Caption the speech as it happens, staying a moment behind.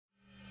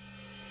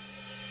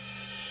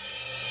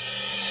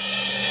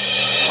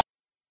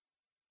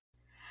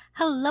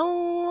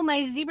Hello,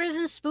 my zebras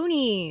and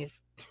spoonies.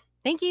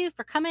 Thank you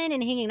for coming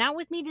and hanging out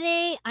with me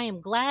today. I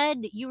am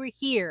glad that you were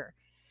here.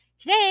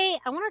 Today,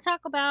 I want to talk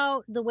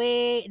about the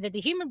way that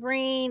the human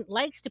brain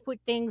likes to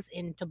put things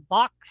into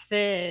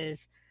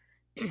boxes.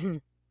 And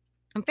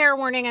fair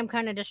warning, I'm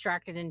kind of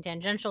distracted and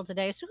tangential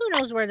today, so who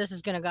knows where this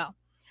is going to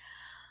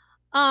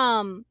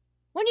go.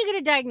 When you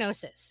get a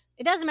diagnosis,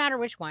 it doesn't matter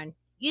which one,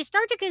 you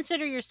start to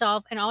consider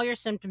yourself and all your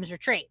symptoms or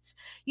traits.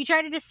 You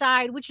try to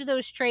decide which of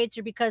those traits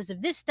are because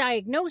of this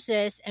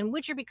diagnosis and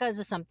which are because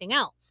of something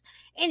else.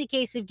 In the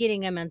case of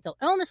getting a mental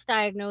illness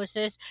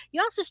diagnosis,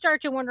 you also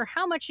start to wonder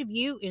how much of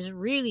you is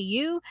really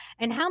you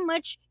and how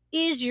much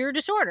is your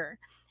disorder.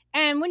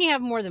 And when you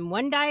have more than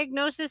one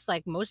diagnosis,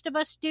 like most of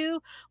us do,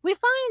 we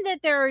find that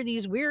there are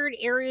these weird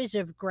areas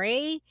of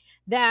gray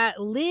that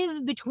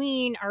live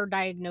between our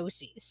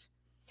diagnoses.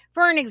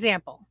 For an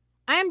example,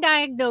 I am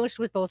diagnosed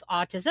with both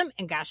autism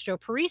and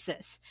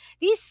gastroparesis.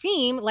 These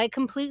seem like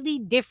completely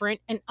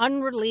different and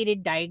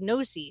unrelated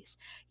diagnoses,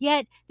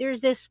 yet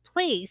there's this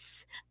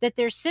place that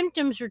their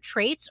symptoms or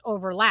traits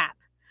overlap.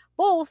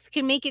 Both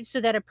can make it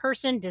so that a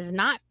person does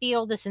not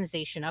feel the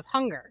sensation of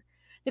hunger.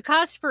 The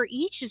cause for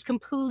each is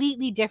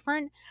completely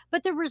different,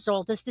 but the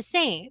result is the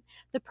same.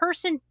 The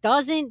person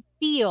doesn't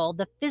feel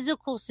the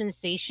physical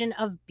sensation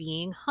of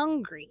being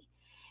hungry.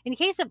 In the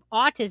case of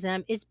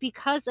autism, it's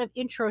because of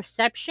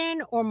interoception,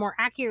 or more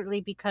accurately,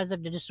 because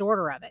of the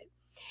disorder of it.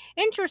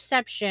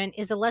 Interoception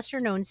is a lesser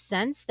known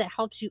sense that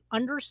helps you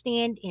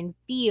understand and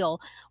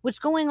feel what's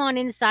going on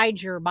inside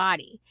your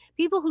body.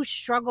 People who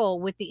struggle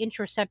with the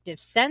interoceptive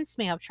sense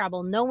may have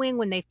trouble knowing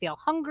when they feel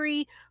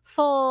hungry,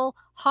 full,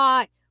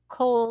 hot,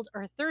 cold,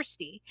 or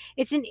thirsty.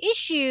 It's an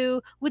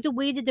issue with the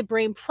way that the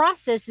brain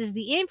processes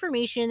the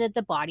information that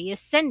the body is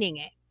sending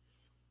it.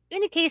 In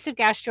the case of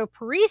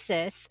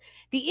gastroparesis,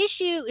 the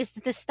issue is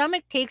that the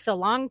stomach takes a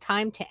long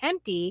time to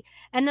empty,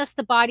 and thus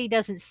the body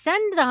doesn't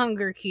send the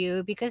hunger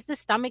cue because the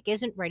stomach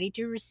isn't ready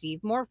to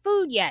receive more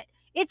food yet.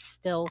 It's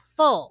still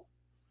full.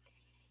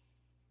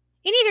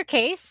 In either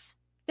case,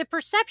 the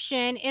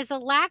perception is a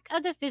lack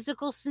of the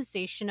physical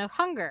sensation of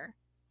hunger.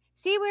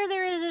 See where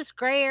there is this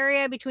gray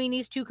area between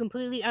these two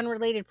completely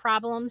unrelated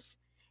problems?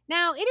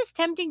 Now, it is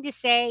tempting to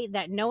say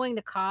that knowing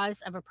the cause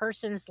of a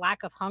person's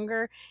lack of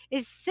hunger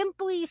is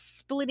simply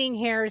splitting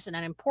hairs and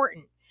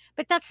unimportant,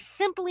 but that's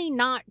simply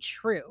not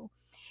true.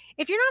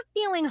 If you're not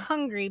feeling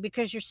hungry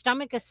because your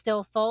stomach is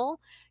still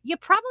full, you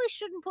probably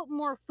shouldn't put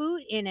more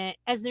food in it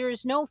as there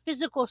is no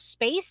physical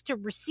space to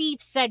receive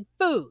said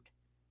food.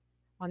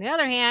 On the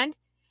other hand,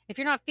 if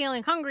you're not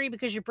feeling hungry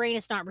because your brain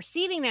is not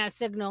receiving that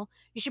signal,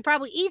 you should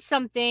probably eat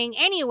something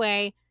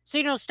anyway so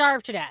you don't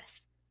starve to death.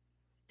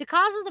 The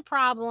cause of the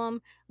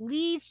problem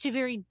leads to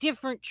very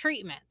different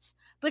treatments,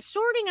 but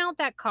sorting out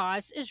that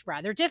cause is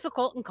rather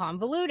difficult and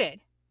convoluted.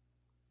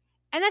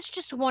 And that's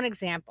just one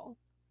example.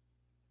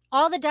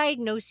 All the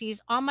diagnoses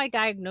on my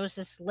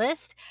diagnosis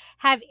list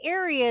have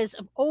areas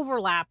of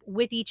overlap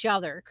with each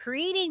other,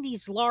 creating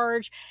these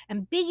large,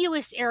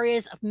 ambiguous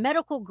areas of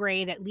medical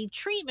gray that leave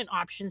treatment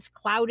options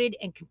clouded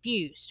and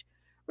confused.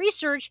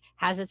 Research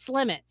has its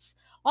limits.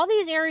 All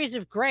these areas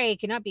of gray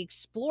cannot be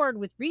explored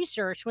with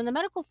research when the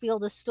medical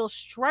field is still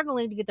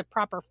struggling to get the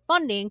proper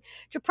funding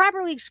to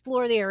properly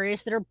explore the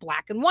areas that are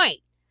black and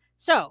white.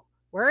 So,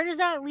 where does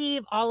that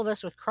leave all of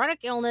us with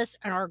chronic illness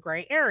and our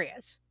gray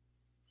areas?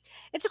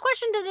 It's a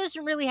question that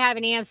doesn't really have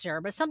an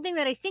answer, but something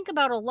that I think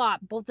about a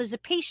lot, both as a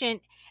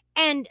patient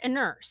and a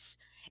nurse.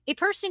 A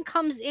person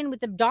comes in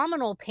with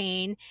abdominal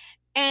pain,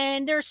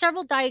 and there are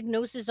several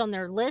diagnoses on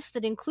their list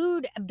that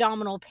include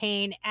abdominal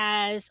pain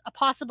as a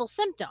possible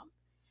symptom.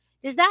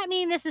 Does that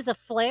mean this is a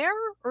flare,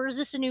 or is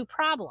this a new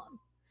problem?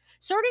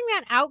 Sorting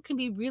that out can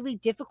be really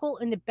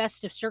difficult in the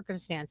best of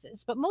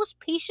circumstances, but most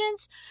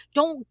patients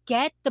don't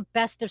get the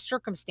best of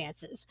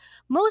circumstances.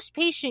 Most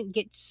patients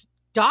get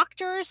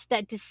doctors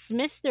that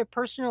dismiss their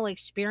personal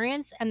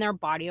experience and their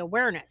body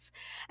awareness.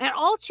 And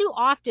all too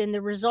often,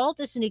 the result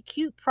is an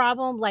acute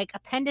problem like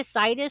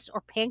appendicitis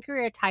or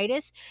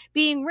pancreatitis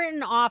being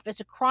written off as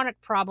a chronic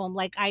problem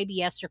like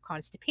IBS or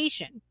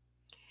constipation.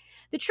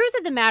 The truth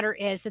of the matter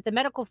is that the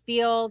medical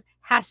field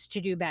has to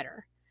do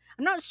better.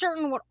 I'm not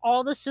certain what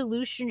all the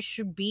solutions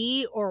should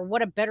be or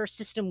what a better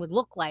system would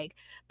look like,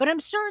 but I'm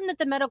certain that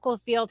the medical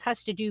field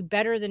has to do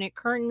better than it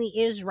currently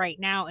is right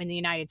now in the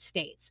United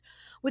States.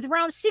 With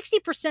around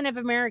 60% of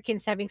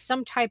Americans having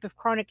some type of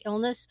chronic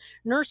illness,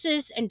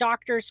 nurses and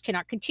doctors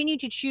cannot continue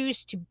to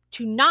choose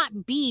to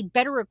not be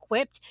better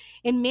equipped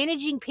in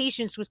managing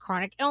patients with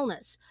chronic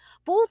illness,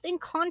 both in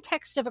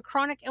context of a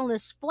chronic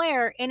illness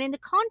flare and in the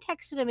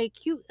context of an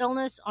acute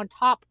illness on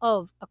top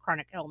of a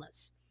chronic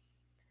illness.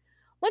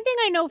 One thing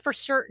I know for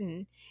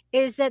certain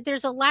is that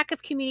there's a lack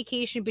of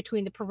communication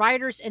between the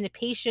providers and the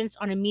patients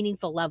on a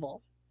meaningful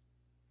level.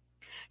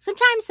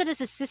 Sometimes that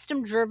is a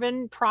system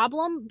driven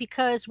problem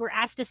because we're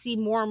asked to see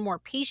more and more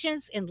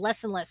patients in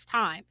less and less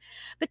time.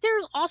 But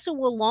there's also a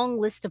long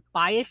list of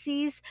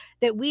biases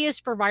that we as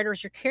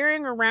providers are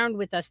carrying around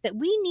with us that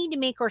we need to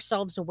make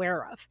ourselves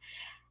aware of.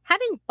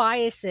 Having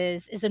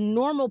biases is a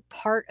normal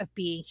part of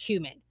being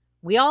human.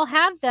 We all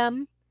have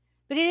them.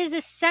 but it is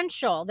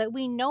essential that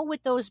we know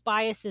what those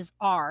biases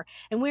are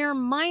and we are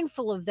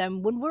mindful of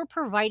them when we're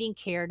providing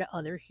care to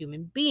other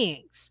human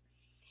beings.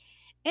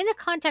 In the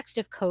context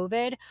of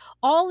COVID,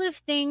 all of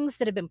things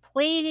that have been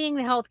plaguing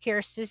the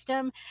healthcare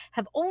system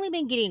have only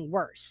been getting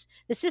worse.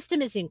 The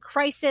system is in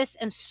crisis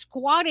and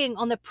squatting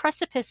on the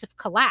precipice of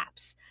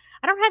collapse.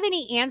 I don't have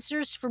any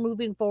answers for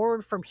moving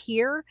forward from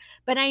here,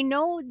 but I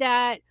know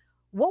that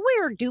what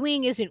we are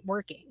doing isn't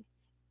working.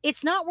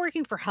 It's not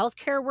working for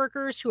healthcare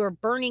workers who are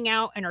burning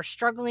out and are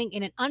struggling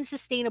in an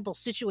unsustainable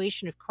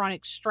situation of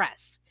chronic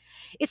stress.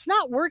 It's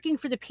not working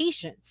for the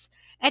patients.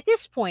 At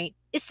this point,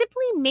 it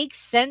simply makes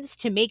sense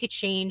to make a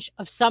change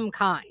of some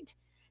kind.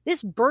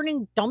 This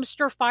burning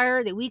dumpster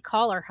fire that we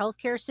call our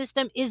healthcare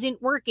system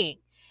isn't working.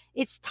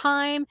 It's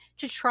time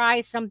to try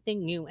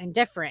something new and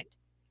different.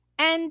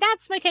 And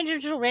that's my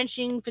tangential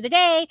wrenching for the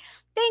day.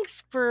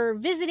 Thanks for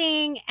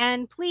visiting,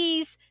 and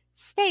please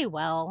stay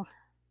well.